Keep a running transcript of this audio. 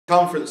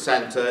Conference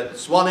Centre,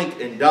 Swanwick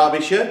in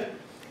Derbyshire,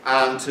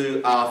 and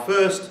to our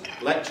first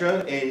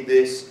lecture in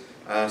this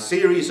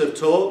series of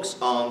talks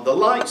on the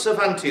Lights of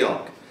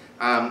Antioch.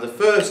 The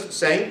first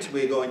saint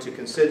we're going to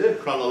consider,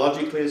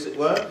 chronologically as it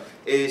were,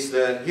 is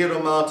the hero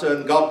martyr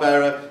and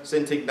God-bearer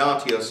St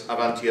Ignatios of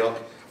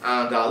Antioch.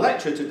 And our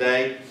lecturer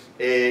today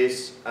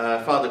is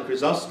Father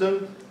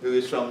Chrysostom, who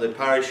is from the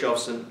parish of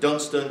St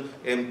Dunstan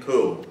in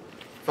Poole.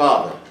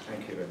 Father.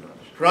 Thank you very much.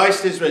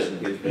 Christ is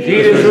risen. He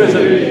is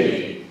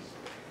risen.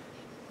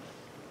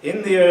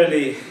 In the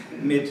early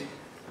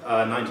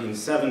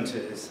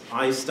mid-1970s,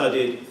 I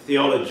studied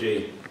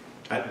theology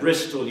at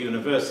Bristol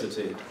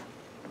University.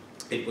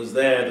 It was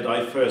there that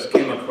I first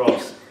came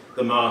across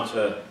the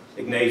martyr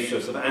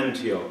Ignatios of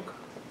Antioch,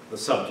 the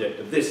subject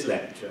of this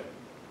lecture.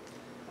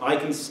 I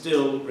can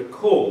still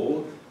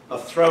recall a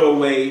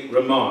throwaway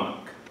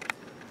remark.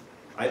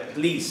 At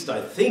least I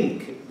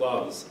think it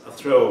was a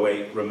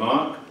throwaway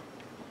remark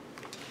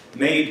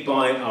made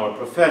by our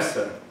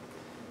professor.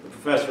 The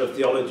professor of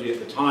theology at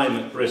the time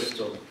at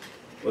Bristol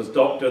was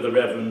Dr. the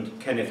Revd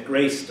Kenneth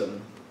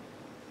Grayston.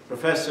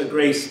 Professor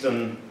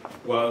Grayston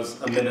was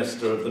a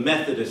minister of the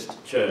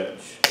Methodist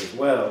Church as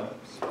well,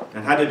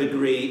 and had a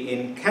degree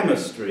in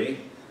chemistry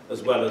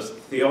as well as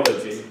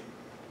theology.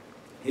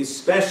 His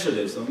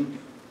specialism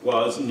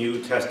was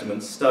New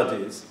Testament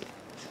studies,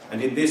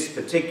 and in this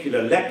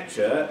particular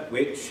lecture,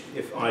 which,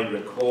 if I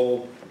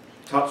recall,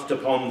 touched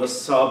upon the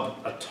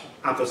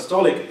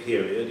sub-apostolic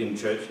period in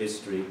church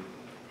history,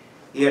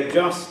 he had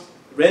just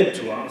read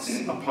to us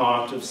a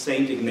part of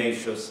St.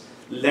 Ignatius'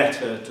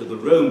 letter to the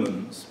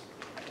Romans.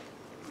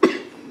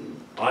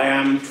 I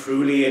am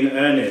truly in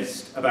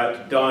earnest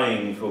about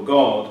dying for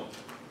God.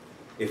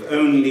 If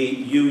only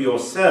you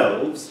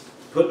yourselves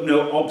put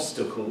no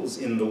obstacles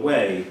in the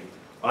way,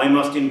 I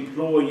must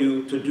implore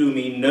you to do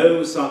me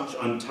no such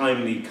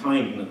untimely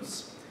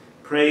kindness.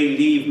 Pray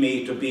leave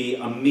me to be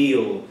a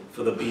meal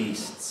for the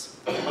beasts,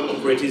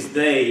 for it is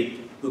they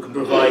who can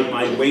provide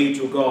my way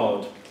to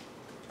God.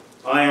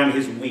 I am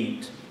his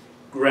wheat,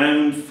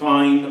 ground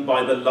fine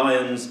by the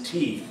lion's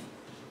teeth,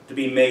 to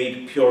be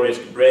made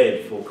purest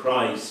bread for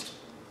Christ.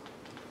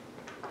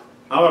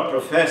 Our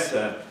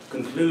professor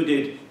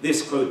concluded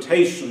this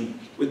quotation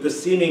with the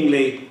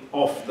seemingly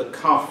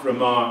off-the-cuff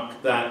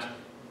remark that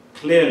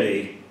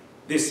clearly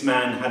this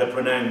man had a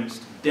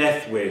pronounced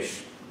death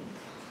wish.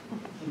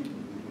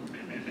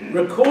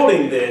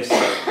 Recalling this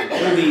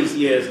all these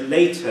years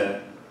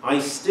later, I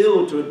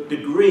still to a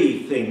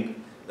degree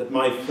think that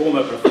my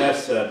former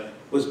professor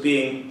was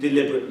being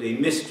deliberately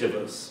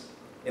mischievous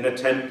in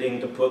attempting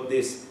to put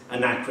this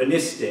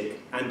anachronistic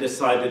and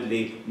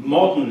decidedly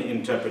modern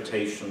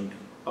interpretation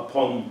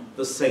upon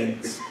the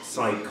saint's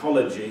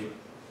psychology.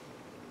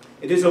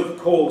 It is, of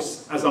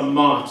course, as a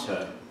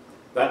martyr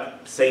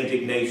that St.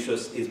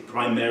 Ignatius is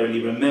primarily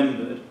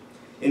remembered.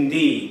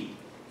 Indeed,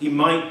 he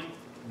might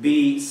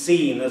be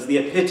seen as the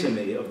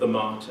epitome of the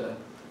martyr,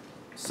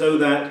 so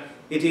that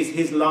it is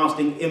his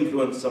lasting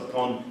influence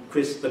upon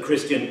the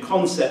Christian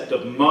concept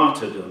of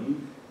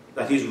martyrdom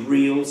that his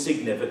real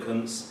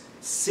significance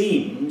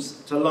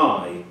seems to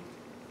lie.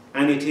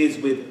 And it is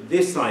with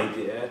this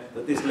idea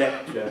that this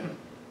lecture,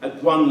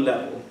 at one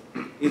level,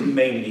 is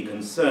mainly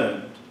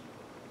concerned.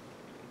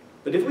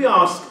 But if we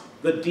ask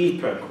the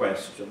deeper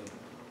question,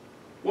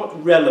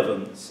 what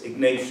relevance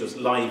Ignatius'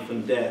 life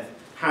and death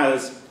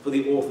has for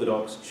the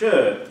Orthodox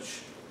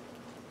Church,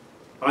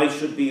 I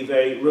should be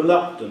very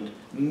reluctant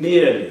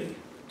merely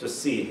to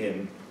see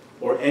him,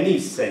 or any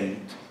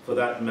saint for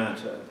that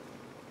matter,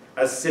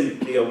 as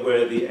simply a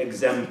worthy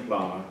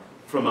exemplar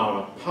from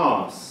our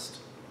past.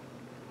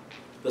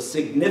 The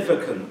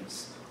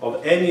significance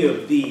of any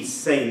of these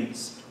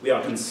saints we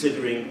are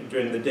considering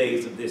during the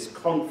days of this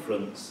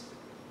conference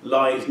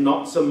lies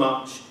not so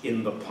much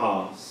in the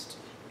past,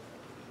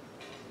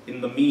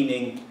 in the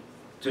meaning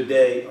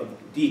today of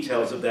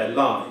details of their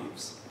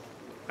lives,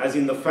 as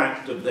in the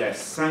fact of their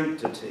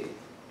sanctity,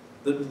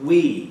 that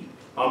we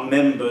are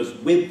members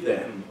with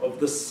them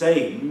of the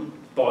same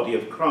body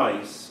of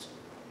Christ,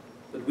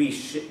 that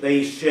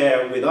they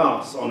share with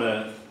us on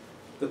earth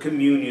the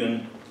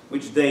communion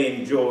which they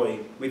enjoy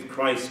with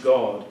Christ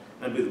God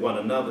and with one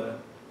another.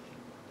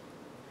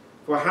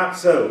 Perhaps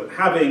so,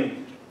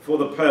 having, for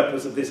the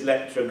purpose of this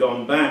lecture,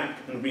 gone back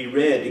and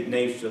reread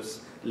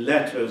Ignatius'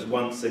 letters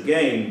once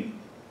again,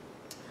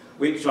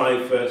 which I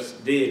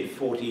first did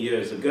 40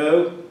 years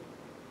ago,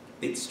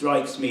 it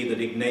strikes me that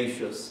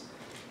Ignatius,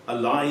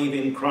 alive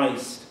in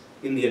Christ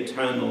in the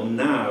eternal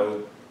now,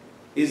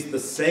 is the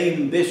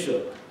same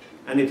bishop,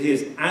 and it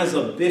is as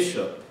a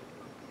bishop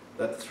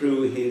that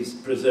through his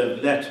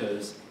preserved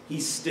letters he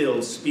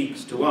still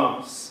speaks to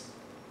us,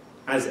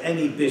 as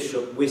any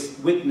bishop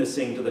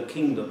witnessing to the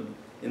kingdom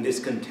in this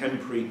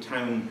contemporary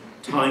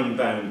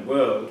time-bound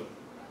world.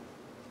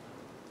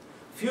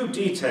 Few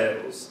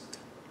details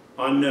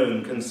are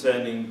known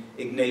concerning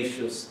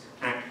Ignatius'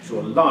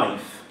 actual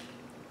life.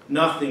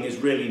 Nothing is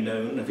really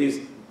known of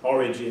his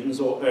origins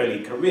or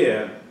early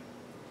career.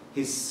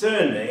 His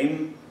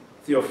surname,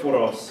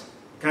 Theophoros,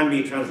 can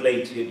be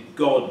translated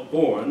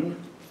God-born,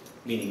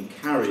 meaning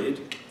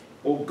carried,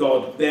 or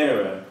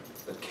God-bearer,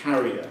 the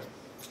carrier.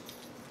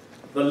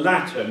 The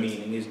latter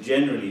meaning is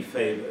generally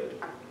favoured.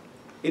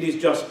 It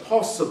is just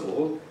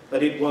possible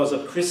that it was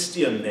a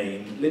Christian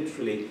name,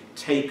 literally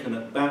taken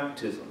at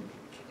baptism.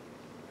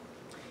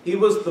 He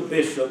was the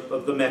bishop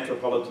of the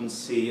metropolitan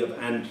see of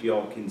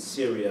Antioch in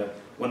Syria,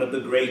 one of the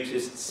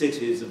greatest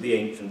cities of the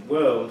ancient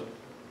world.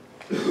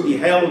 He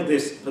held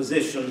this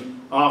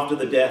position after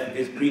the death of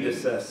his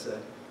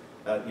predecessor,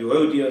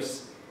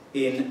 Euodius,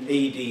 in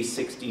AD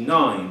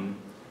 69,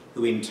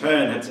 who in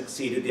turn had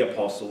succeeded the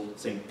apostle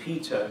St.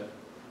 Peter.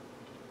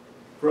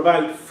 For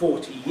about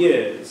 40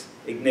 years,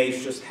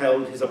 Ignatius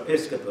held his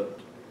episcopate,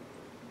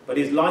 but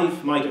his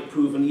life might have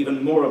proven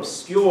even more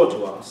obscure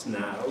to us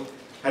now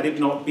had it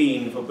not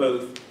been for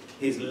both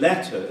his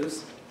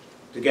letters,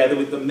 together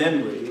with the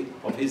memory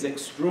of his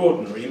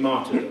extraordinary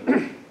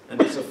martyrdom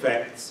and its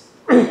effects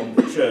on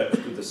the Church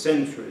through the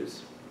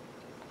centuries.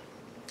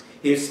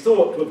 He is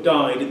thought to have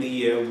died in the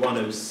year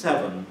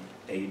 107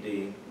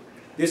 AD.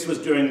 This was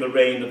during the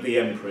reign of the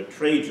Emperor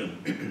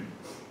Trajan.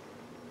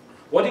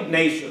 What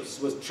Ignatius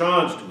was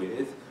charged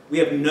with, we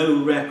have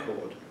no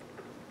record,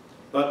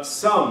 but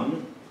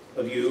some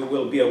of you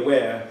will be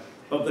aware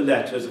of the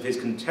letters of his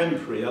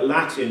contemporary, a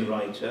Latin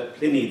writer,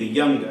 Pliny the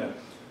Younger,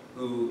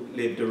 who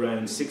lived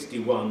around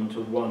 61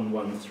 to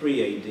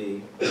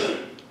 113 AD,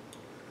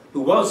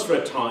 who was for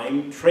a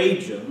time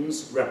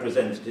Trajan's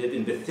representative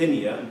in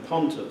Bithynia and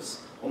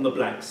Pontus on the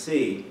Black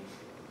Sea.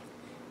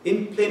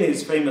 In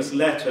Pliny's famous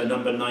letter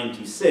number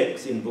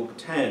 96 in Book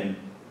 10,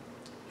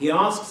 he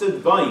asks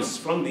advice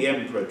from the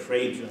Emperor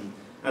Trajan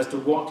as to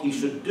what he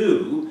should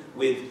do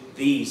with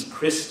these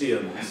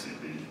Christians.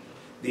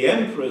 The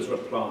emperor's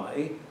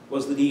reply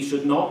was that he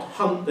should not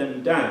hunt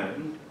them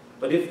down,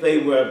 but if they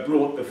were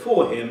brought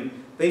before him,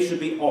 they should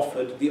be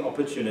offered the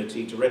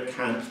opportunity to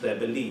recant their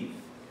belief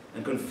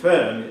and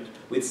confirm it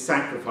with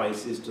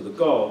sacrifices to the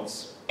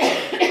gods.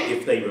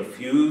 If they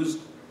refused,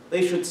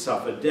 they should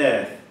suffer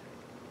death.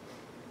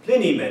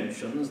 Pliny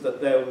mentions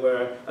that there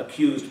were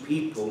accused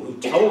people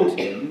who told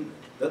him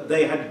that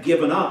they had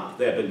given up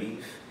their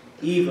belief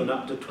even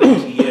up to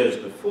 20 years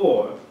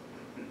before.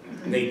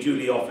 They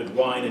duly offered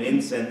wine and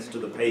incense to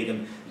the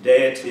pagan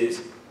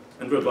deities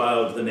and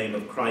reviled the name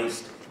of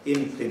Christ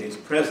in Pliny's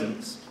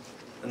presence,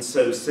 and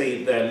so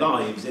saved their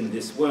lives in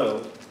this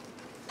world,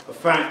 a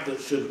fact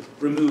that should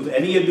remove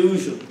any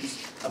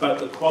illusions about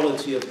the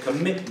quality of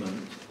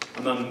commitment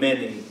among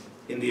many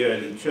in the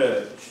early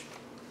church.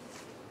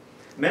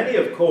 Many,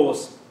 of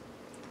course,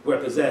 were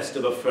possessed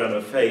of a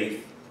firmer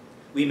faith.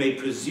 We may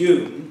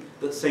presume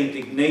that St.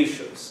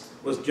 Ignatius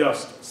was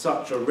just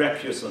such a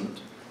recusant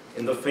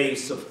in the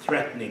face of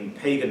threatening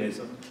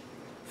paganism,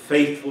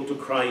 faithful to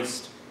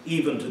Christ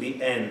even to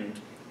the end,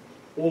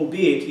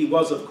 albeit he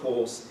was, of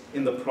course,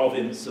 in the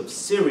province of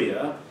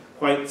Syria,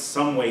 quite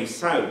some way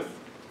south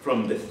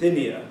from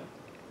Bithynia.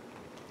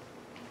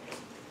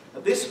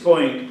 At this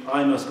point,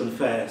 I must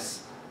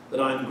confess that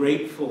I'm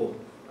grateful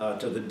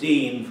to the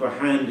Dean for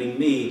handing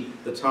me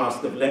the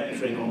task of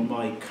lecturing on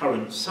my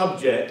current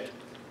subject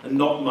and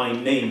not my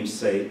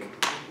namesake,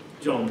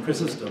 John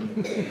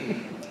Chrysostom.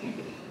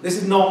 This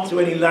is not through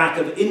any lack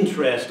of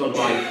interest on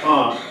my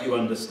part, you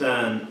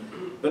understand,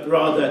 but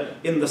rather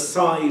in the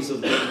size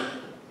of the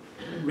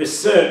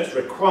research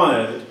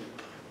required.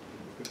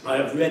 I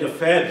have read a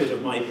fair bit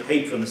of my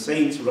patron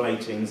saint's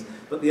writings,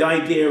 but the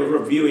idea of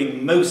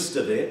reviewing most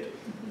of it,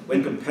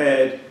 when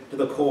compared to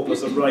the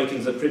corpus of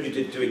writings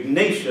attributed to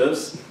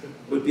Ignatius,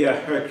 would be a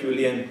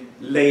Herculean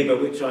labour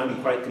which I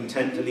am quite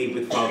content to leave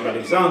with Father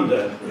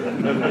Alexander.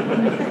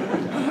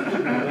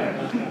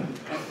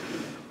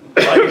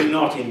 I do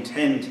not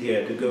intend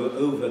here to go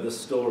over the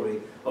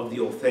story of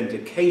the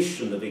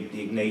authentication of the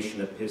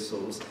Ignatian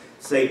epistles,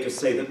 save to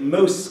say that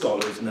most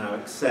scholars now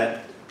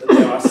accept that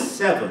there are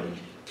 7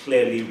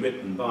 clearly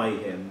written by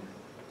him.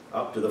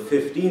 Up to the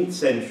 15th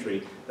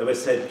century, there were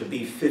said to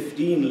be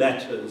 15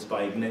 letters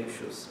by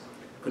Ignatius.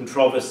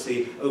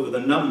 Controversy over the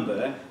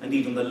number and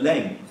even the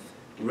length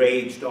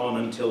raged on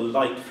until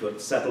Lightfoot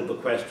settled the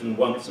question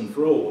once and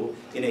for all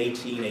in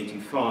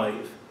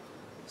 1885,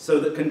 so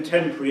that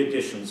contemporary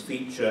editions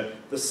feature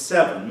the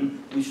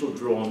 7 we shall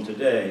draw on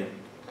today.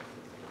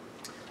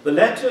 The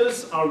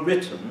letters are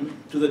written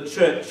to the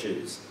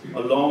churches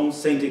along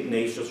St.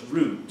 Ignatius'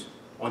 route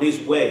on his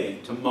way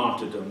to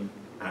martyrdom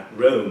at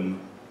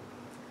Rome.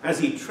 As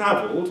he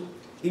travelled,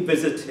 he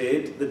was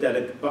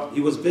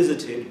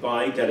visited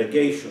by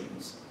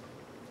delegations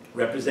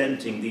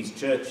representing these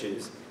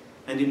churches,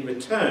 and in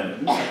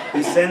return,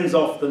 he sends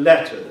off the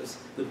letters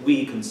that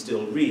we can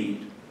still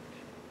read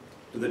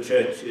to the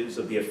churches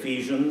of the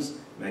Ephesians,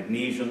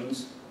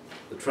 Magnesians,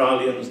 the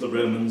Trallians, the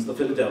Romans, the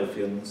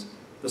Philadelphians,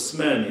 the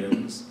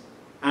Smyrnians,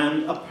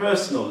 and a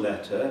personal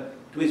letter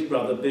to his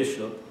brother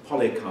bishop,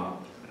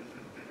 Polycarp,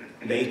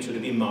 later to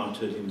be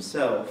martyred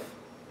himself.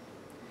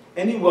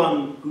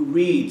 Anyone who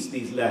reads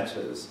these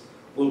letters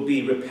will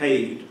be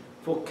repaid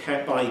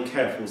by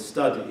careful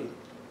study,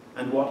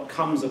 and what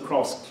comes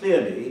across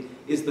clearly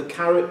is the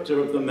character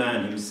of the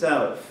man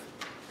himself.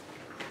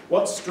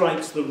 What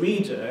strikes the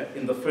reader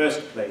in the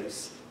first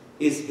place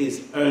is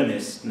his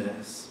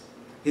earnestness,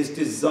 his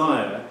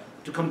desire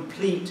to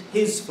complete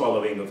his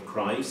following of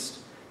Christ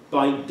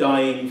by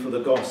dying for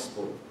the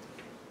gospel.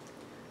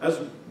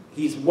 As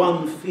his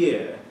one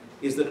fear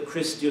is that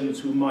Christians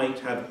who might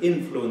have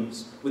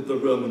influence with the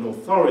Roman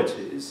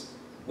authorities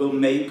will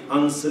make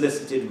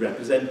unsolicited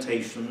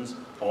representations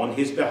on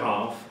his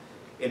behalf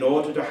in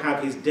order to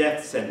have his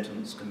death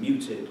sentence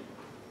commuted.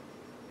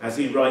 As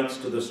he writes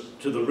to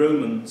the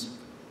Romans,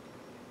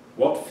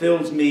 "What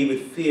fills me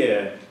with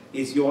fear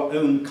is your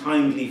own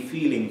kindly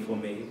feeling for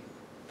me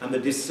and the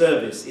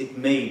disservice it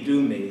may do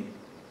me.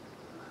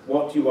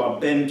 What you are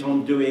bent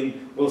on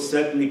doing will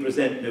certainly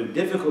present no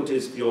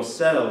difficulties for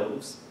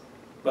yourselves,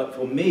 but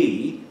for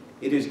me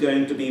it is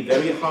going to be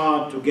very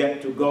hard to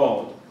get to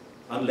God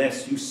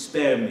unless you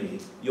spare me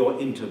your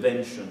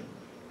intervention."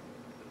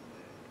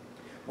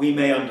 We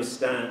may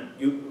understand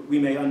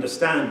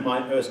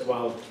my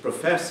erstwhile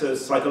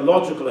professor's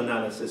psychological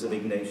analysis of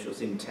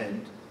Ignatius'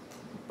 intent,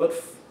 but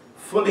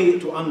fully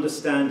to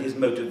understand his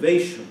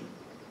motivation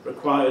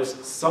requires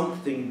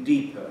something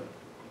deeper.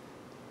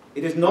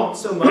 It is not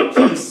so much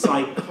his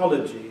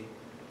psychology,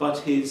 but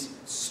his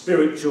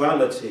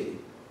spirituality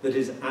that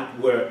is at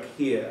work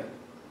here.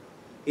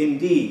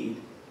 Indeed,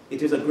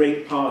 it is a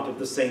great part of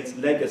the saint's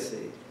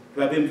legacy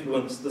to have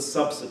influenced the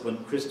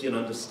subsequent Christian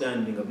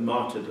understanding of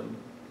martyrdom.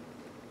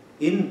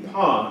 In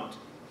part,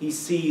 he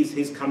sees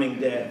his coming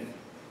death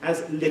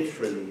as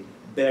literally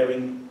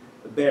bearing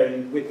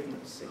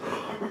witness,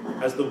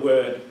 as the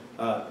word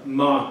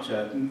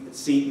martyr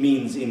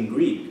means in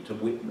Greek to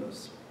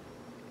witness,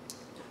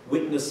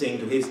 witnessing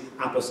to his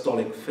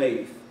apostolic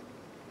faith,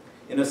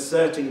 in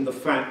asserting the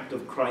fact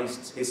of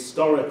Christ's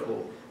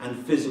historical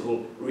and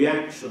physical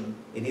reaction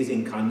in his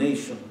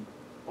incarnation,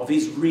 of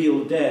his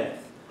real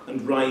death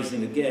and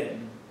rising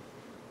again.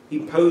 He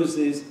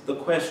poses the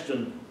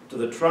question to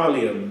the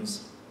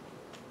Trallians,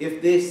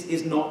 "If this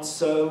is not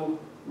so,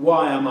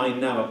 why am I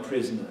now a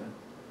prisoner?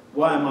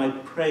 Why am I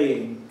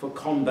praying for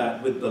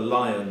combat with the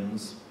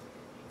lions?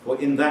 For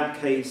in that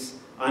case,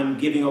 I am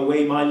giving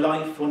away my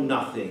life for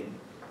nothing,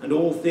 and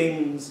all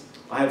things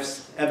I have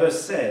ever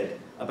said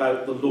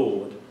about the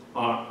Lord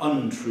are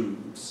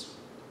untruths."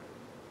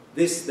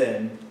 This,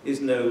 then,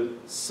 is no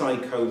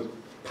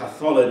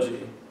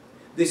psychopathology.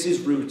 This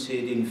is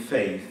rooted in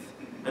faith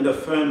and a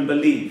firm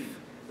belief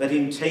that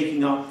in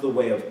taking up the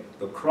way of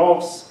the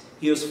cross,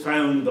 he has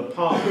found the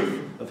path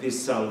of his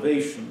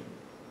salvation.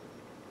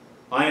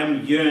 "I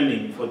am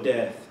yearning for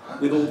death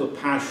with all the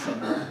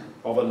passion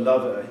of a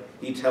lover,"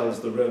 he tells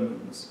the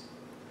Romans.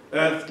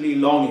 "Earthly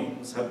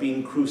longings have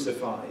been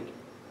crucified.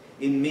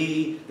 In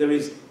me there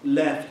is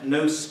left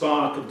no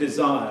spark of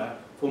desire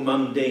for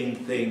mundane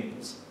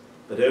things,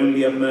 but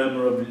only a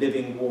murmur of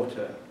living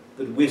water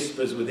that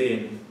whispers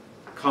within,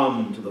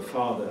 'Come to the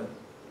Father.'"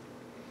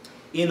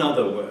 In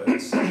other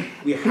words,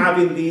 we have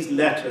in these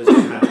letters,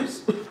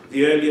 perhaps,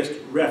 the earliest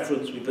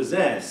reference we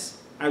possess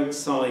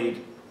outside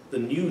the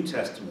New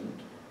Testament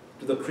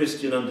to the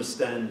Christian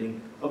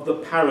understanding of the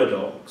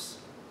paradox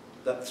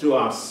that through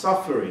our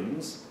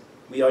sufferings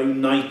we are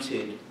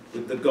united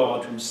with the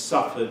God who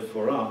suffered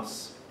for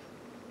us.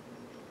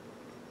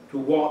 "To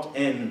what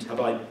end have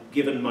I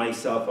given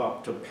myself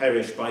up to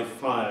perish by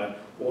fire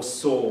or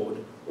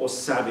sword or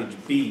savage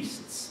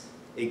beasts?"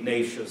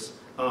 Ignatius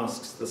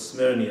asks the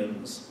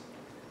Smyrnians.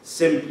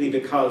 "Simply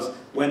because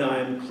when I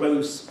am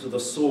close to the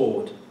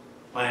sword,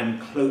 I am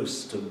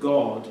close to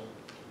God,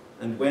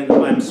 and when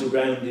I am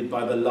surrounded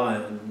by the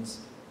lions,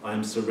 I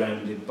am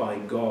surrounded by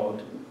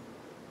God.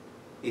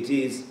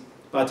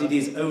 But it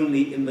is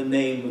only in the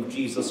name of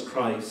Jesus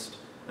Christ,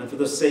 and for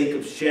the sake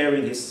of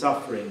sharing his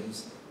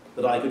sufferings,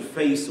 that I could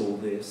face all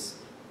this,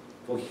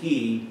 for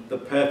he, the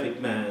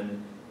perfect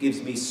man,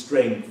 gives me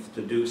strength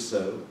to do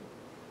so."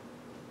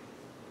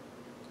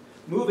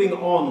 Moving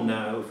on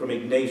now from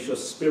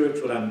Ignatius'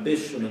 spiritual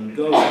ambition and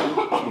goal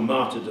to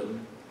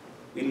martyrdom,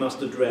 we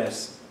must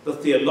address the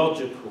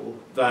theological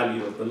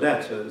value of the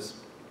letters.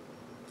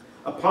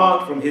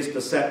 Apart from his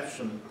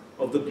perception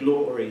of the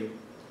glory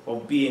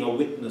of being a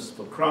witness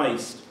for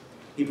Christ,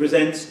 he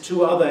presents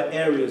two other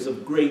areas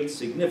of great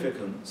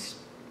significance.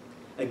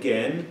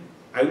 Again,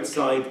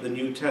 outside the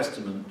New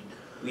Testament,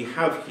 we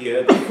have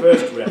here the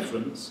first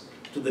reference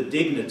to the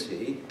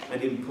dignity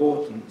and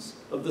importance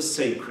of the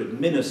sacred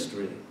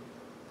ministry,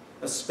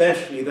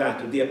 especially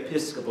that of the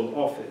episcopal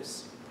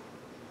office.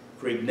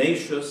 For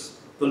Ignatius,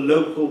 the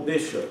local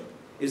bishop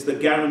is the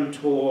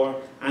guarantor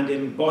and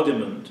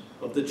embodiment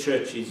of the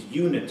Church's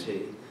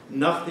unity.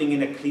 Nothing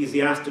in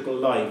ecclesiastical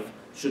life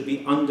should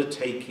be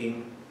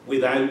undertaken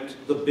without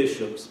the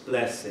bishop's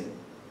blessing.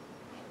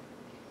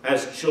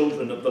 As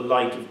children of the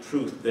light of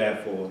truth,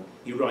 therefore,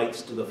 he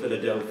writes to the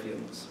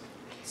Philadelphians,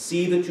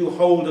 "See that you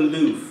hold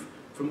aloof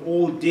from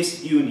all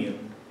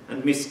disunion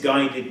and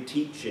misguided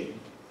teaching,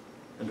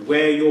 and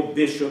where your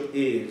bishop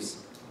is,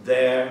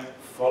 there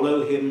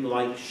follow him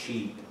like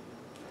sheep."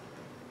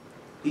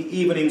 He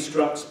even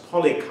instructs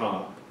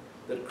Polycarp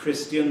that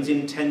Christians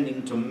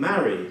intending to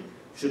marry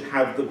should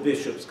have the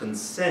bishop's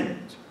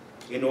consent,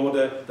 in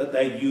order that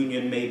their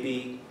union may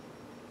be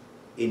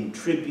in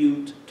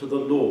tribute to the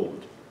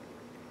Lord.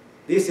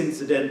 This,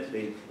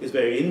 incidentally, is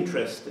very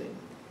interesting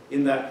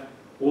in that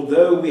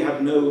although we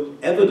have no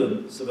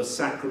evidence of a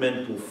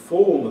sacramental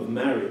form of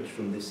marriage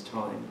from this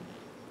time,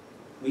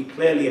 we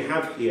clearly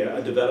have here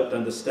a developed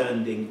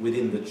understanding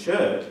within the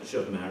Church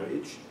of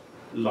marriage,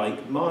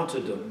 like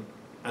martyrdom,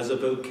 as a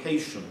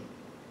vocation,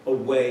 a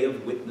way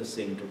of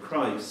witnessing to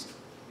Christ.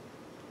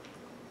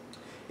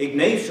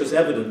 Ignatius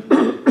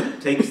evidently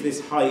takes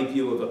this high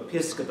view of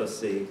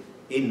episcopacy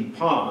in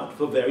part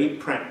for very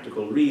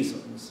practical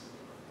reasons.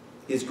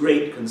 His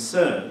great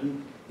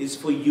concern is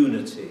for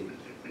unity,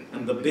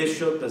 and the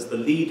bishop, as the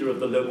leader of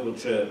the local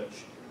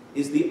church,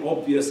 is the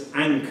obvious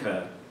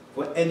anchor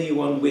for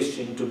anyone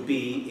wishing to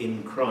be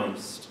in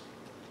Christ.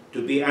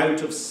 To be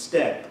out of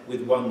step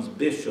with one's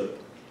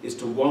bishop is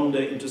to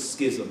wander into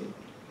schism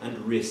and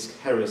risk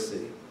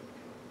heresy.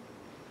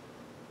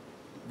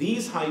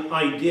 These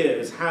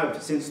ideas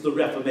have, since the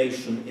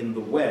Reformation in the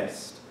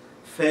West,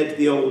 fed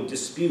the old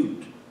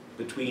dispute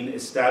between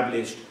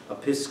established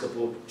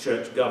episcopal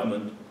church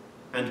government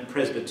and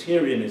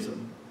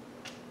Presbyterianism.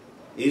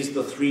 Is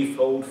the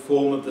threefold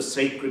form of the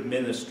sacred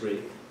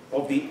ministry,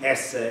 of the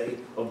essay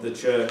of the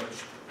church,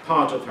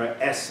 part of her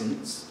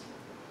essence,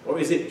 or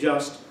is it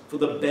just for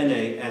the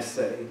bene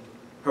esse,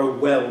 her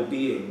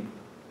well-being?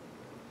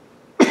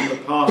 In the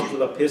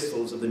pastoral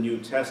epistles of the New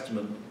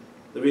Testament,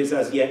 there is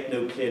as yet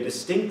no clear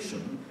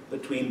distinction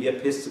between the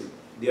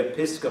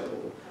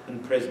episcopal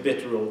and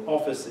presbyteral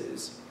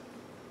offices,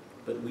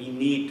 but we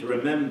need to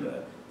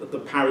remember that the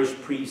parish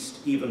priest,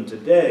 even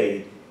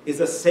today,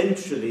 is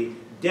essentially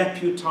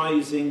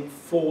deputizing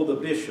for the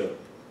bishop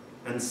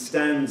and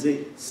stands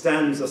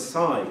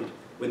aside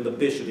when the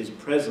bishop is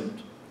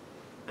present,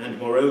 and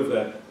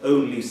moreover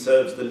only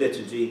serves the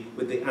liturgy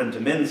with the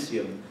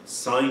antimensium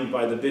signed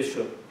by the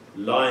bishop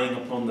lying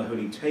upon the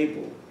holy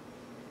table.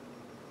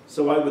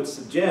 So I would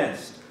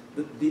suggest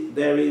that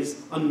there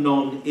is a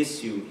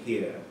non-issue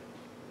here.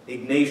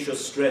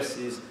 Ignatius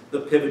stresses the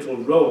pivotal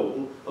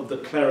role of the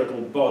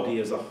clerical body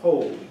as a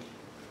whole,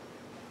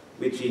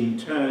 which in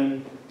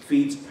turn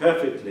feeds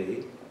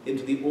perfectly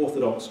into the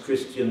Orthodox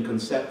Christian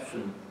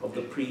conception of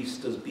the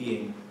priest as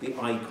being the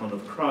icon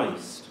of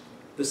Christ,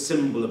 the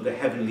symbol of the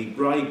heavenly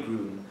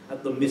bridegroom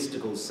at the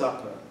mystical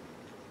supper.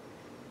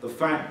 The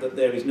fact that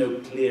there is no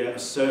clear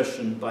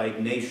assertion by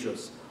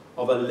Ignatius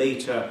of a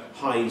later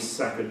high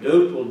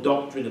sacerdotal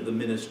doctrine of the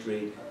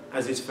ministry,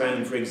 as is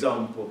found, for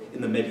example,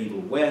 in the medieval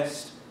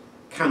West,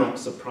 cannot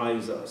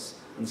surprise us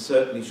and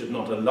certainly should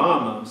not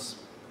alarm us.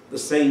 The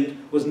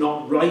saint was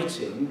not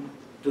writing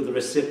to the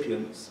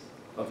recipients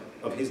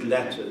of his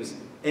letters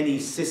any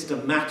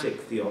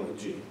systematic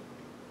theology,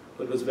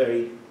 but was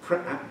very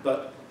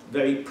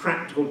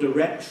practical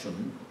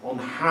direction on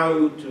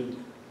how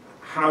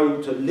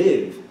to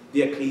live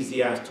the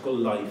ecclesiastical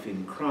life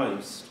in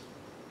Christ.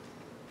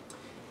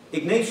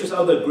 Ignatius'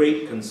 other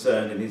great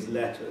concern in his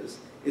letters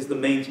is the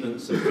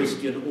maintenance of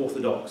Christian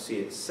orthodoxy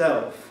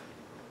itself.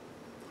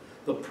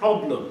 The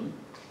problem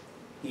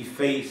he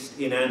faced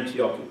in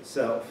Antioch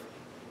itself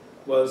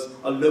was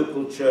a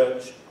local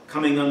church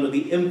coming under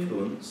the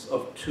influence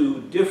of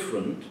two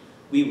different,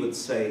 we would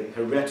say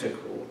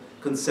heretical,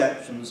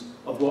 conceptions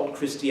of what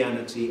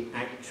Christianity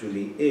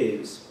actually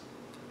is.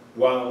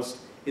 Whilst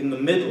in the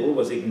middle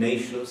was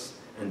Ignatius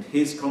and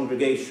his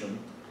congregation,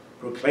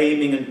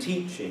 proclaiming and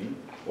teaching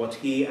what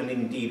he and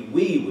indeed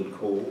we would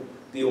call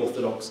the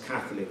Orthodox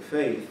Catholic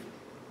faith.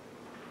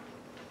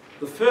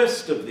 The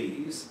first of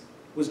these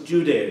was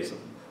Judaism,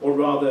 or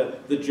rather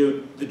the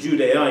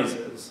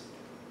Judaizers,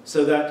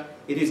 so that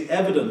it is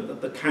evident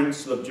that the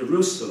Council of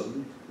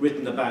Jerusalem,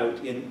 written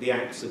about in the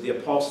Acts of the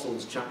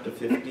Apostles, chapter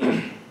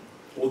 15,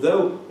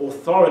 although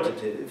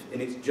authoritative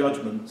in its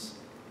judgments,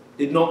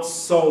 did not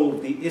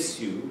solve the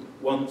issue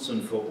once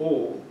and for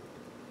all.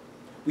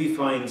 We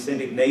find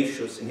St.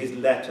 Ignatius in his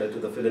letter to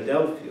the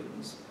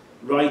Philadelphians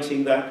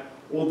writing that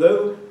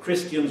although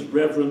Christians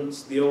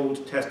reverence the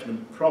Old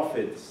Testament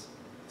prophets,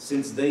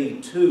 since they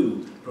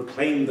too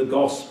proclaim the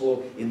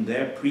gospel in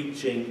their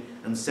preaching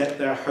and set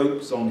their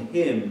hopes on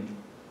him,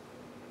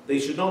 they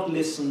should not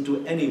listen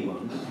to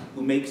anyone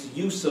who makes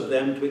use of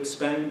them to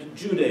expound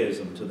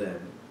Judaism to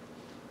them.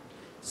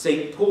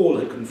 St. Paul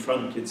had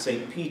confronted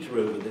St. Peter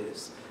over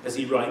this, as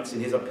he writes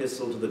in his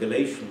epistle to the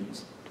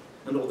Galatians.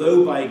 And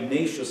although by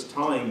Ignatius'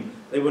 time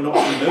they were not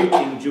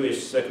promoting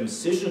Jewish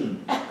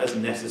circumcision as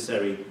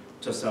necessary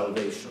to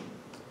salvation,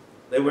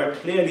 there were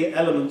clearly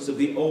elements of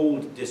the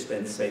old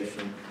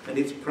dispensation and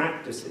its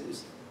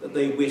practices that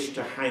they wished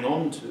to hang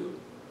on to,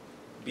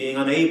 being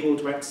unable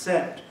to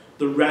accept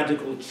the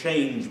radical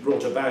change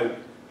brought about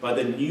by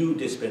the new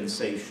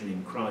dispensation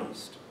in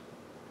Christ.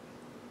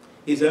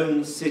 His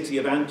own city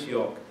of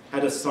Antioch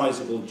had a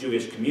sizable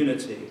Jewish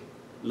community,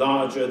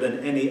 larger than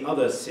any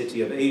other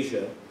city of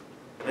Asia,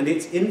 and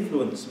its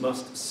influence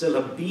must still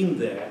have been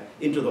there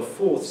into the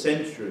 4th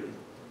century,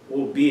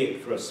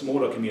 albeit for a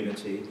smaller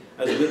community,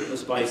 as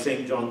witnessed by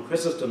St. John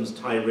Chrysostom's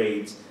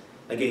tirades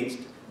against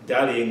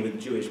dallying with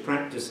Jewish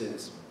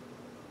practices.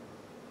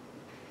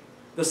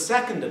 The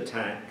second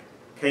attack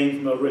came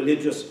from a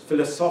religious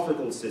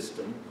philosophical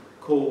system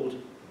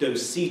called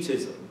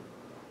Docetism.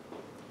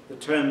 The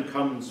term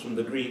comes from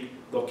the Greek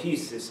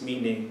dokisis,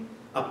 meaning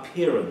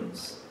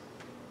appearance.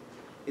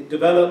 It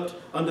developed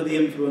under the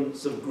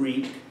influence of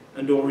Greek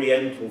and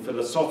Oriental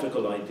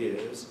philosophical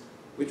ideas,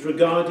 which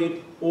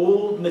regarded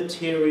all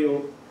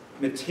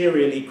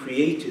materially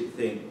created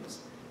things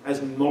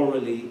as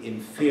morally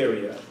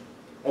inferior,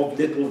 of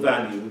little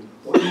value,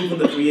 or even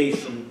the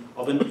creation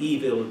of an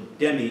evil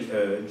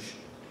demiurge.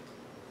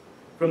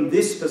 From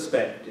this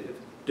perspective,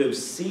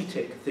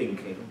 docetic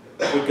thinking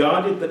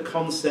regarded the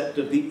concept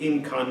of the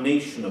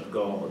incarnation of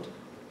God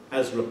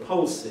as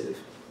repulsive,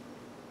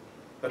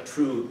 a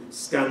true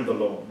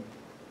scandalon,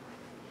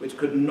 which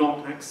could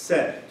not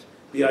accept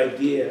the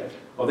idea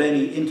of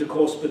any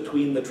intercourse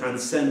between the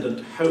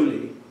transcendent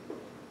holy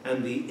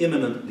and the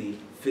immanently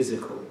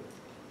physical.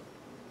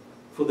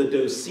 For the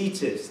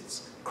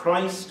Docetists,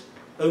 Christ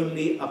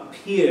only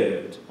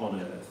appeared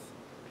on earth,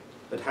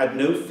 but had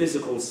no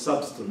physical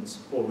substance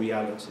or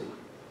reality.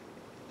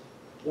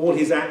 All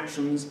his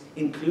actions,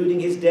 including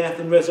his death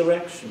and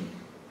resurrection,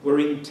 were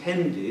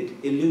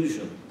intended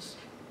illusions.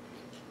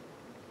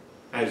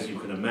 As you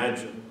can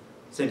imagine,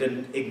 St.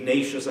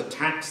 Ignatius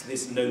attacks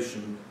this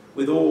notion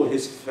with all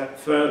his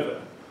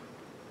fervour.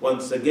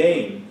 Once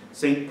again,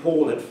 St.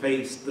 Paul had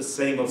faced the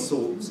same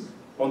assaults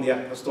on the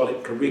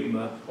apostolic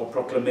kerygma or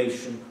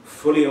proclamation,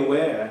 fully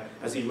aware,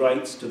 as he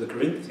writes to the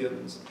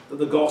Corinthians, that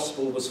the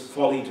gospel was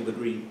folly to the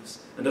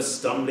Greeks and a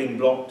stumbling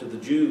block to the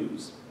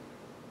Jews.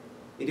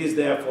 It is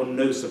therefore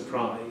no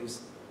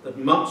surprise that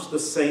much the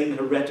same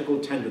heretical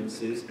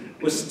tendencies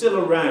were still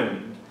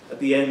around at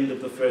the end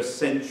of the first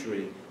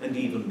century and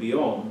even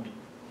beyond.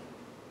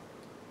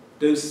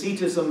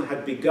 Docetism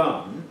had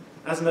begun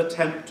as an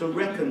attempt to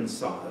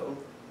reconcile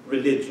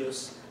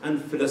religious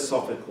and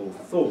philosophical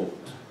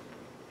thought.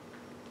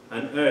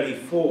 An early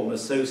form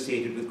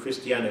associated with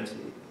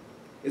Christianity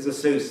is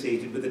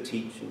associated with the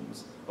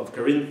teachings of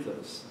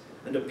Corinthus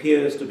and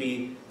appears to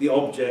be the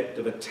object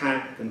of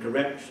attack and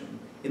correction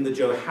in the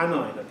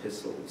Johannine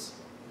epistles.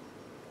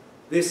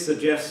 This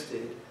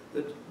suggested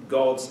that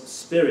God's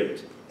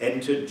Spirit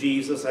entered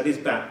Jesus at his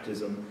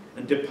baptism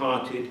and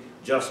departed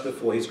just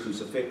before his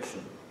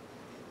crucifixion.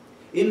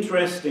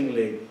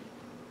 Interestingly,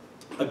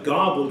 a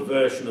garbled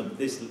version of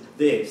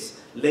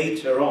this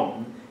later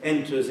on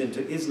enters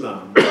into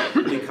Islam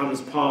and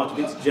becomes part of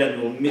its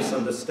general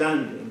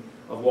misunderstanding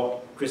of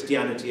what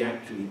Christianity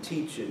actually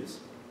teaches.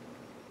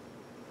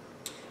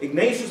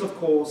 Ignatius, of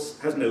course,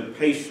 has no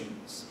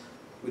patience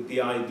with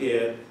the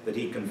idea that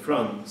he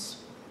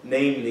confronts,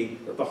 namely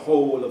that the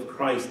whole of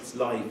Christ's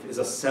life is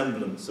a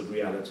semblance of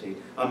reality,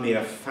 a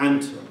mere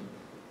phantom,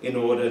 in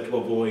order to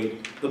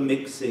avoid the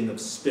mixing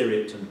of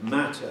spirit and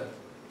matter.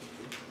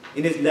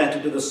 In his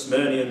letter to the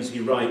Smyrnians he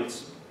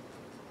writes,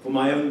 "For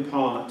my own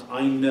part,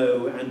 I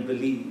know and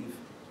believe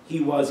he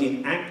was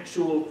in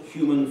actual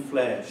human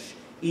flesh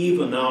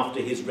even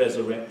after his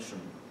resurrection.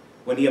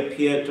 When he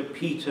appeared to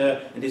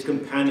Peter and his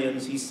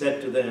companions, he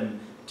said to them,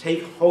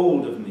 'Take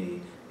hold of me,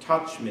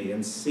 touch me,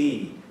 and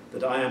see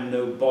that I am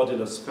no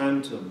bodiless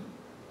phantom.'"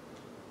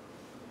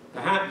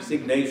 Perhaps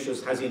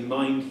Ignatius has in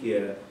mind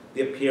here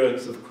the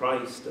appearance of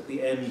Christ at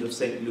the end of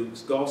St.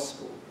 Luke's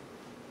Gospel,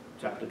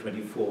 chapter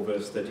 24,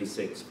 verse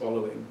 36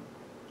 following.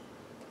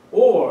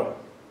 Or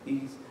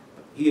he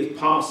is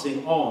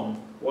passing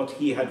on what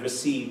he had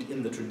received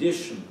in the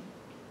tradition,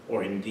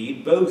 or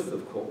indeed both,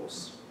 of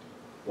course.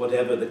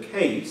 Whatever the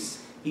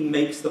case, he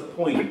makes the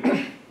point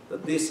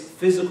that this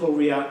physical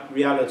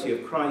reality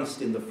of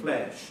Christ in the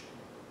flesh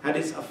had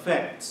its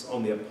effects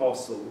on the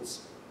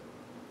apostles,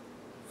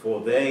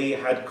 for they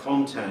had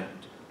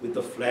contact with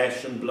the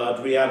flesh and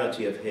blood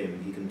reality of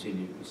him, he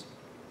continues.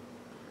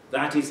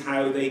 That is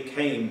how they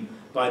came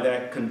by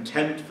their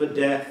contempt for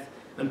death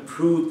and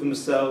proved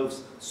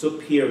themselves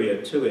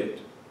superior to it.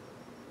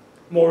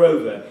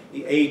 Moreover,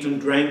 he ate and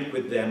drank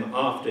with them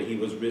after he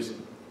was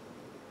risen,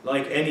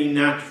 like any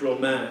natural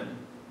man,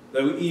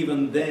 though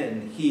even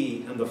then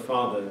he and the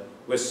Father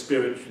were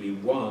spiritually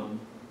one.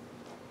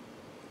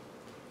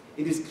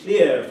 It is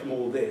clear from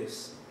all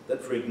this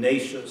that for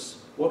Ignatius,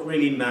 what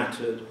really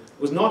mattered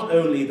was not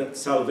only that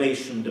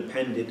salvation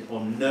depended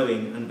on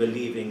knowing and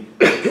believing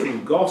the true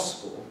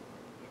gospel,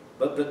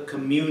 but that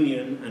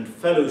communion and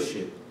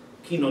fellowship,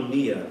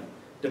 koinonia,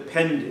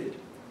 depended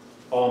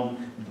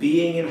on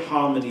being in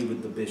harmony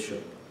with the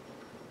bishop.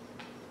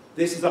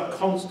 This is a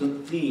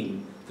constant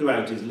theme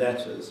throughout his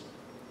letters.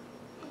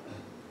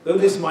 Though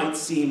this might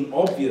seem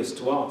obvious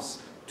to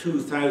us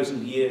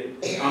 2,000 years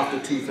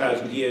after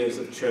 2,000 years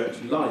of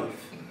church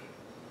life,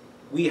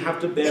 we have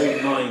to bear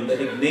in mind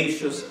that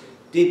Ignatius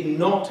did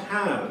not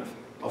have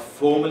a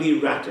formally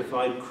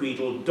ratified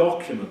creedal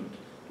document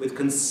with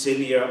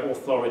conciliar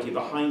authority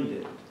behind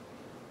it.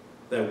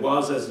 There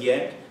was as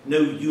yet no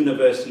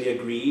universally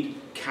agreed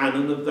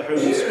canon of the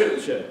Holy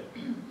Scripture,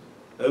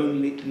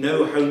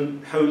 no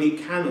holy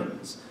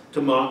canons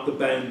to mark the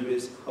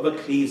boundaries of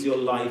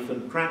ecclesial life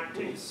and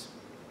practice.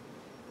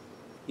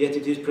 Yet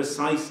it is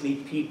precisely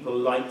people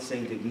like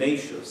St.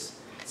 Ignatius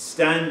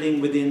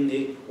standing within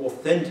the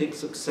authentic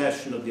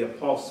succession of the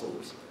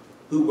apostles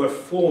who were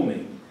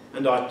forming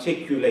and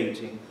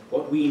articulating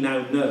what we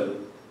now know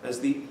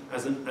as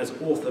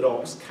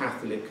Orthodox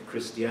Catholic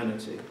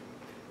Christianity.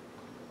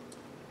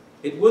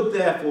 It would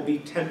therefore be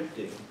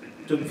tempting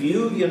to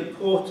view the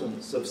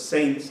importance of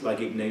saints like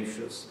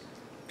Ignatius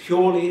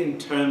purely in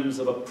terms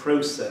of a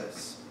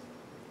process,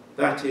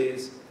 that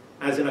is,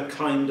 as in a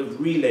kind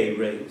of relay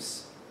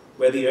race,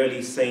 where the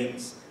early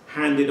saints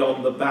handed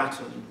on the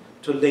baton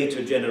to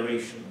later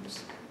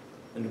generations,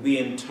 and we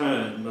in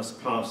turn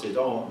must pass it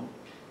on.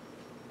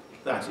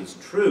 That is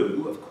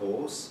true, of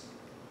course,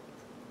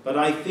 but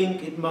I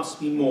think it must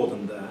be more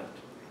than that.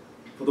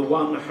 For the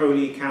one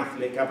holy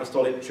Catholic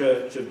Apostolic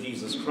Church of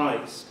Jesus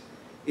Christ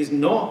is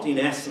not in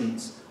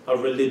essence a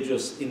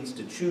religious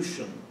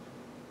institution.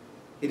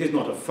 It is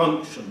not a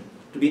function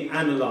to be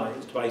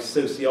analysed by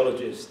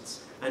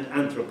sociologists and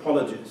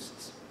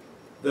anthropologists,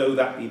 though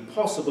that be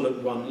possible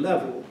at one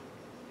level.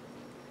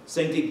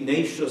 St.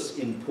 Ignatius'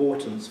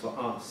 importance for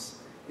us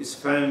is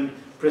found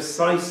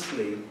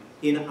precisely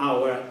in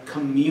our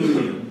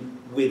communion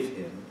with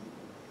him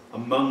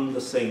among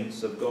the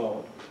saints of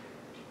God,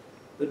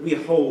 that we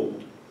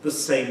hold the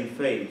same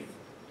faith,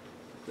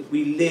 that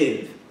we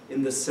live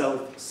in the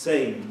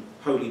self-same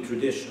holy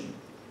tradition,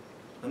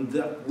 and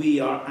that we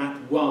are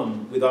at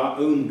one with our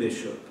own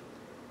bishop,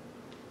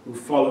 who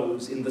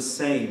follows in the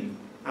same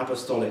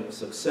apostolic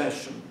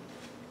succession.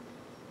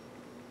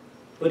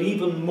 But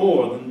even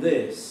more than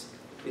this,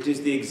 it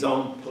is the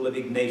example of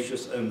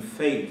Ignatius' own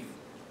faith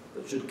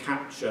that should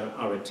capture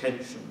our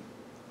attention,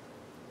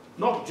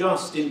 not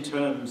just in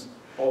terms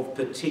of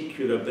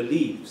particular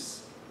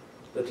beliefs,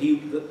 but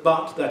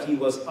that he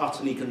was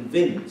utterly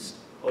convinced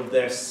of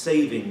their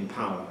saving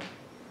power,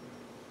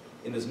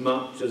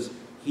 inasmuch as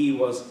he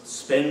was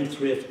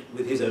spendthrift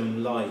with his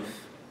own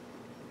life.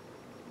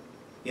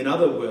 In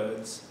other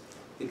words,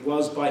 it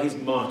was by his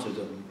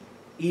martyrdom,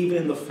 even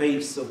in the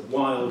face of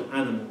wild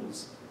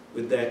animals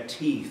with their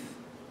teeth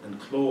and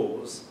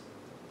claws,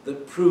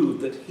 that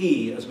proved that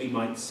he, as we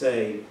might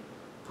say,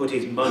 put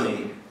his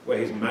money where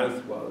his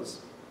mouth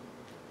was.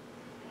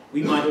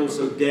 We might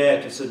also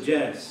dare to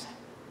suggest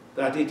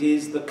that it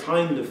is the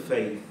kind of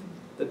faith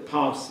that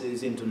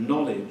passes into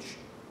knowledge.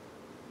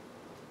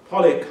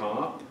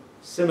 Polycarp,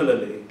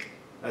 similarly,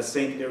 as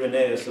St.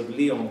 Irenaeus of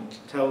Lyons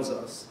tells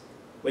us,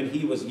 when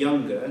he was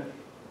younger,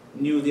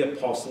 knew the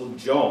Apostle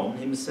John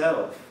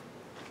himself.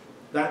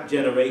 That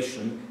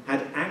generation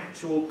had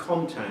actual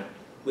contact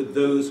with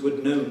those who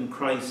had known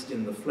Christ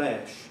in the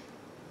flesh.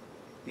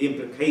 The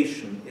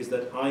implication is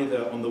that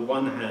either, on the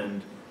one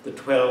hand, the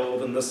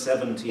 12 and the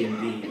 70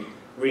 indeed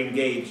were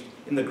engaged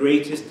in the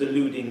greatest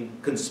deluding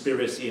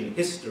conspiracy in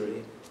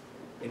history,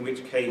 in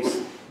which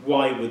case,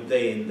 why would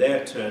they in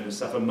their turn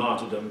suffer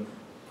martyrdom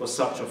for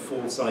such a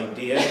false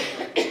idea?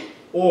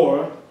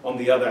 Or, on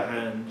the other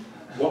hand,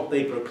 what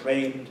they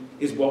proclaimed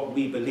is what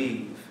we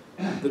believe,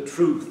 the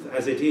truth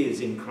as it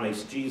is in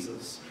Christ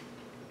Jesus.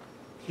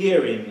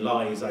 Herein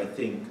lies, I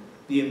think,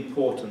 the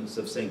importance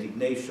of St.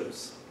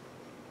 Ignatius,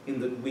 in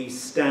that we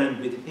stand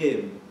with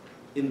him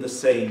in the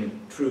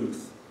same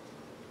truth.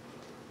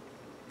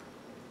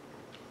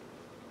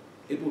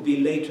 It will be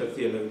later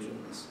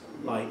theologians,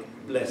 like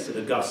Blessed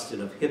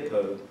Augustine of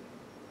Hippo,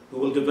 who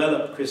will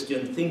develop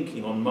Christian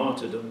thinking on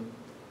martyrdom,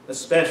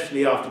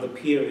 especially after the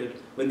period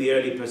when the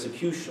early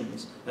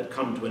persecutions had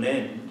come to an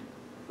end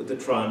with the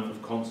triumph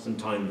of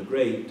Constantine the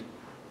Great.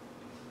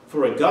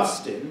 For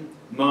Augustine,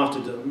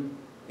 martyrdom,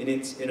 in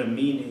its inner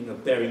meaning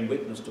of bearing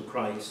witness to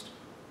Christ,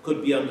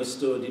 could be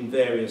understood in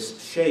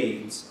various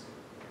shades: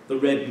 the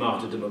red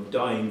martyrdom of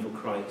dying for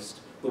Christ,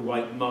 the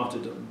white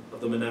martyrdom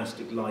of the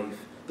monastic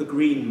life, the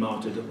green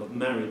martyrdom of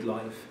married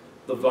life,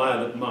 the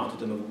violet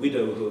martyrdom of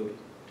widowhood.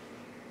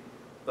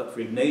 But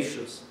for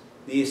Ignatius,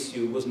 the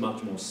issue was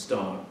much more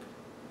stark.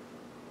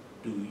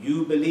 Do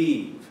you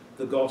believe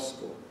the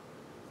gospel?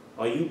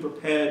 Are you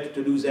prepared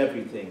to lose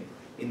everything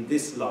in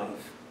this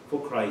life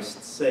for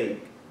Christ's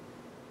sake?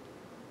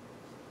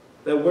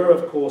 There were,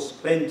 of course,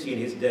 plenty in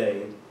his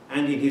day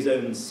and in his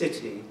own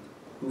city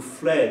who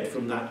fled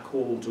from that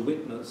call to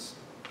witness.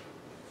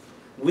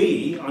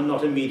 We are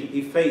not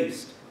immediately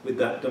faced with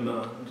that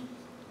demand,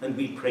 and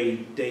we pray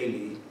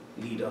daily,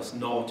 lead us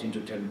not into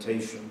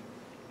temptation,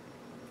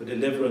 for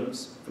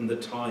deliverance from the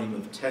time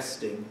of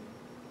testing.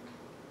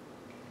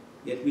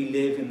 Yet we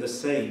live in the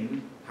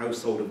same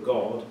household of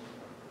God,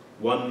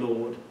 one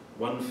Lord,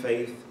 one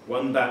faith,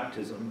 one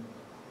baptism,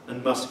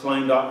 and must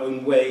find our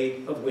own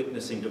way of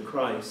witnessing to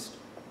Christ.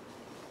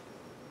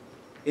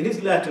 In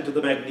his letter to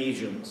the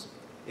Magnesians,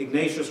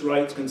 Ignatius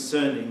writes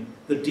concerning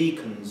the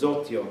deacon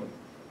Zotion,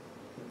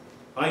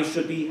 "I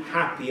should be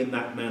happy in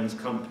that man's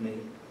company.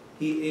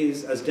 He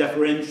is as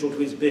deferential to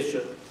his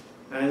bishop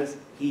as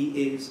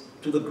he is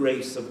to the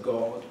grace of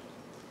God."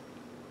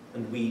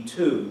 And we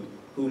too,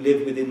 who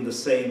live within the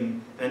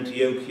same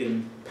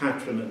Antiochian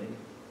patrimony,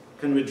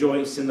 can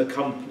rejoice in the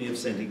company of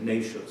St.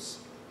 Ignatius,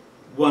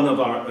 one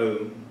of our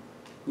own,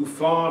 who,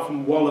 far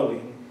from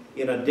wallowing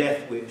in a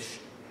death wish,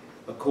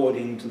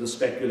 according to the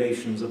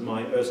speculations of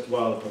my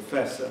erstwhile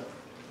professor,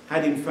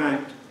 had in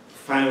fact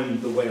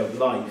found the way of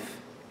life,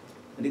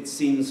 and it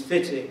seems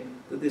fitting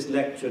that this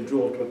lecture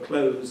draw to a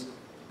close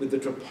with the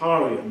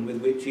troparion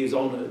with which he is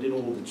honoured in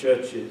all the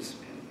churches.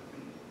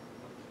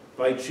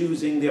 By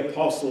choosing the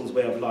apostles'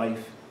 way of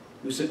life,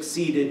 you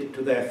succeeded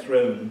to their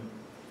throne.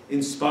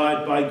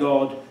 Inspired by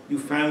God, you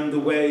found the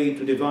way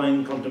to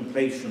divine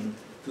contemplation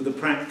through the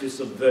practice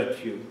of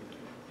virtue.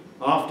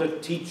 After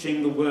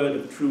teaching the word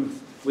of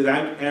truth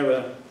without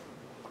error,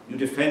 you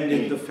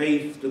defended the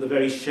faith to the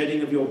very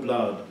shedding of your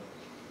blood.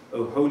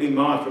 O holy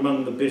martyr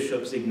among the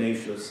bishops,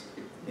 Ignatios,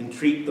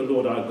 entreat the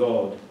Lord our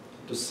God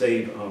to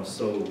save our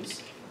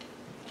souls.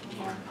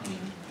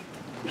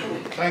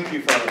 Thank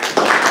you, Father.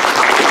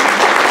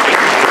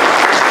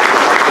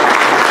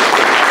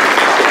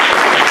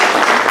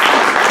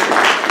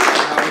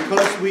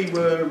 Because we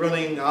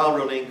are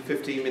running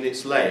 15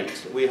 minutes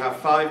late, we have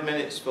 5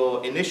 minutes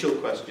for initial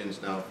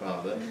questions now,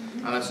 Father,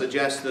 and I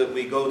suggest that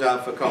we go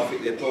down for coffee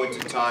at the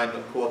appointed time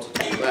at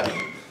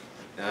 11:15,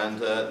 and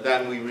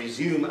then we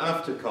resume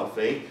after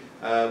coffee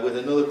with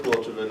another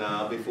quarter of an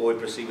hour before we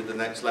proceed with the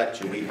next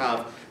lecture. We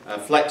have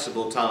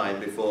flexible time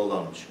before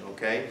lunch,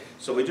 okay?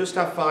 So we just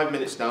have 5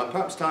 minutes now,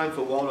 perhaps time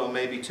for 1 or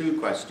maybe 2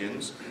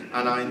 questions,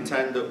 and I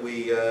intend that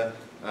we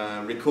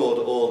record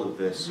all of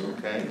this,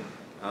 okay?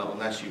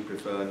 Unless you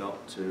prefer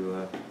not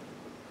to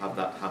have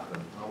that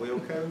happen. Are we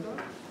okay with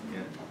that?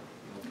 Yeah.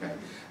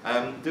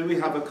 Okay. Do we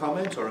have a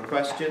comment or a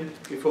question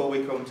before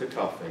we come to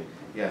coffee?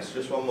 Yes,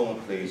 just one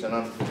moment, please. And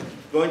I'm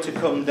going to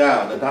come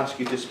down and ask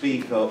you to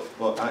speak up,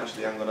 but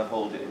actually I'm going to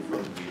hold it in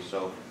front of you,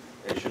 so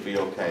it should be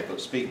okay. But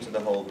speak to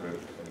the whole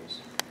group, please.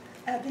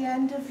 At the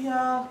end of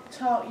your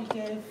talk, you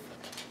gave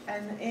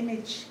an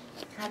image,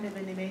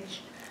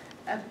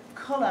 a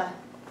colour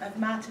of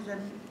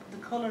martyrdom, the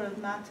colour of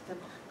martyrdom.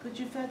 Could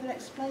you further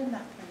explain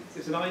that, please?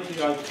 It's an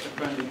idea I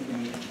found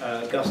in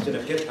Augustine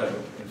of Hippo,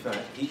 in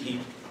fact.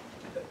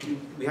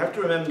 We have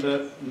to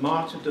remember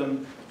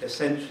martyrdom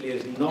essentially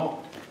is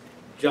not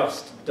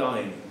just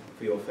dying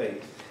for your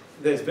faith.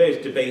 There's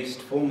various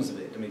debased forms of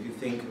it. I mean, if you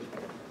think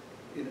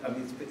of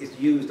it's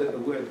used, the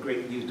word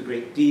used a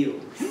great deal.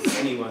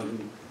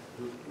 Anyone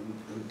who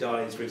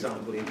dies, for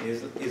example, in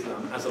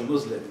Islam as a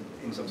Muslim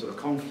in some sort of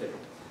conflict.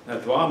 Now,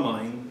 to our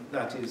mind,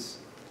 that is,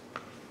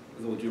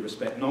 with all due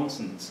respect,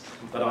 nonsense.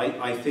 But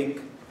I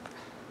think,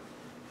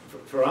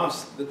 for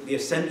us, the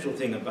essential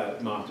thing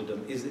about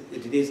martyrdom is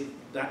that it is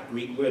that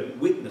Greek word,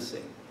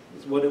 witnessing.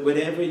 It's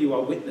whenever you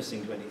are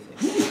witnessing to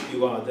anything,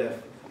 you are there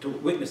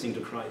witnessing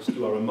to Christ,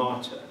 you are a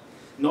martyr.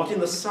 Not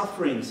in the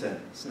suffering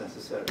sense,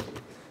 necessarily.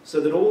 So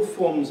that all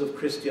forms of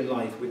Christian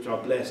life which are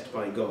blessed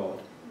by God,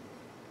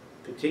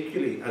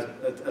 particularly,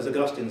 as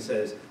Augustine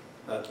says,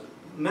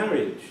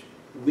 marriage,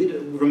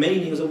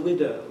 remaining as a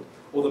widow,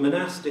 or the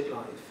monastic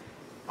life,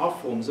 are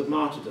forms of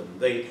martyrdom.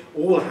 They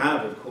all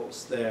have, of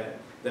course, their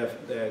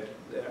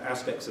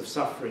aspects of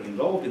suffering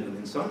involved in them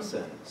in some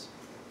sense,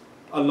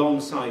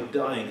 alongside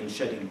dying and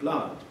shedding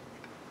blood,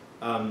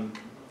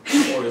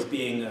 or as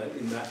being,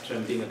 in that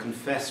term, being a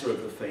confessor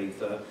of the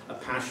faith, a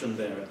passion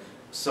bearer,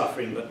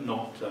 suffering but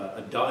not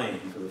a dying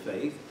for the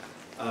faith.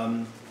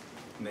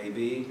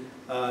 Maybe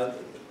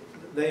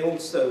they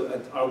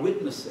also are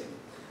witnessing,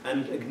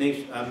 and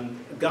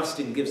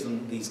Augustine gives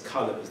them these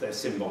colours, they're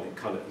symbolic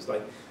colours,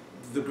 like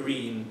the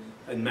green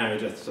in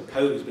marriage, I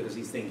suppose, because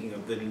he's thinking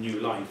of the new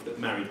life that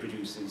marriage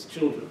produces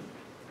children,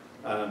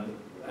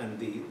 and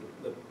the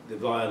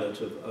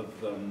violet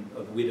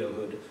of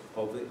widowhood,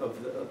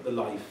 of the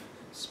life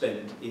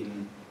spent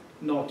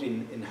not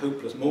in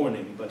hopeless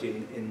mourning, but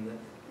in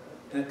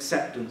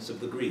acceptance of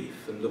the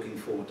grief and looking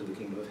forward to the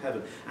kingdom of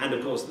heaven. And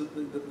of course,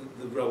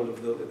 the role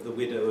of the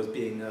widow as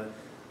being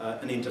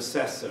an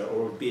intercessor,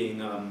 or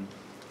being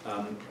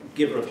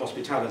giver of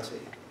hospitality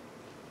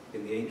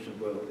in the ancient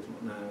world, if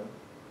not now.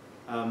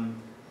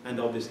 And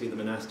obviously the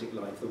monastic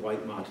life, the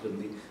white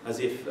martyrdom, as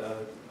if,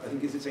 I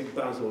think it's St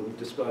Basil who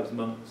describes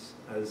monks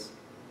as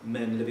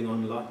men living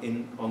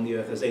on the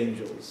earth as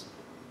angels.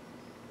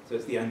 So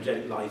it's the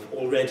angelic life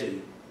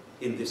already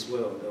in this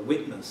world, a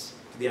witness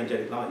to the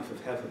angelic life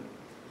of heaven.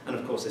 And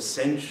of course,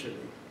 essentially,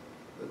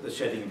 the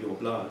shedding of your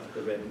blood,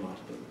 the red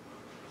martyrdom.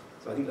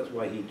 So I think that's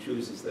why he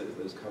chooses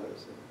those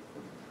colours.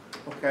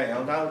 Okay,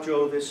 I'll now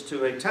draw this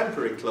to a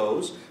temporary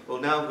close.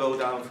 We'll now go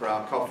down for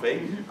our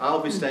coffee.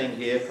 I'll be staying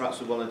here, perhaps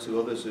with 1 or 2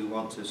 others who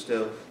want to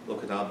still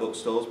look at our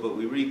bookstores, but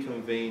we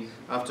reconvene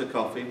after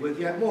coffee with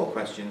yet more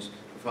questions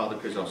for Father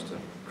Chrysostom.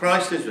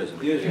 Christ is risen.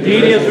 He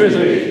is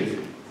risen.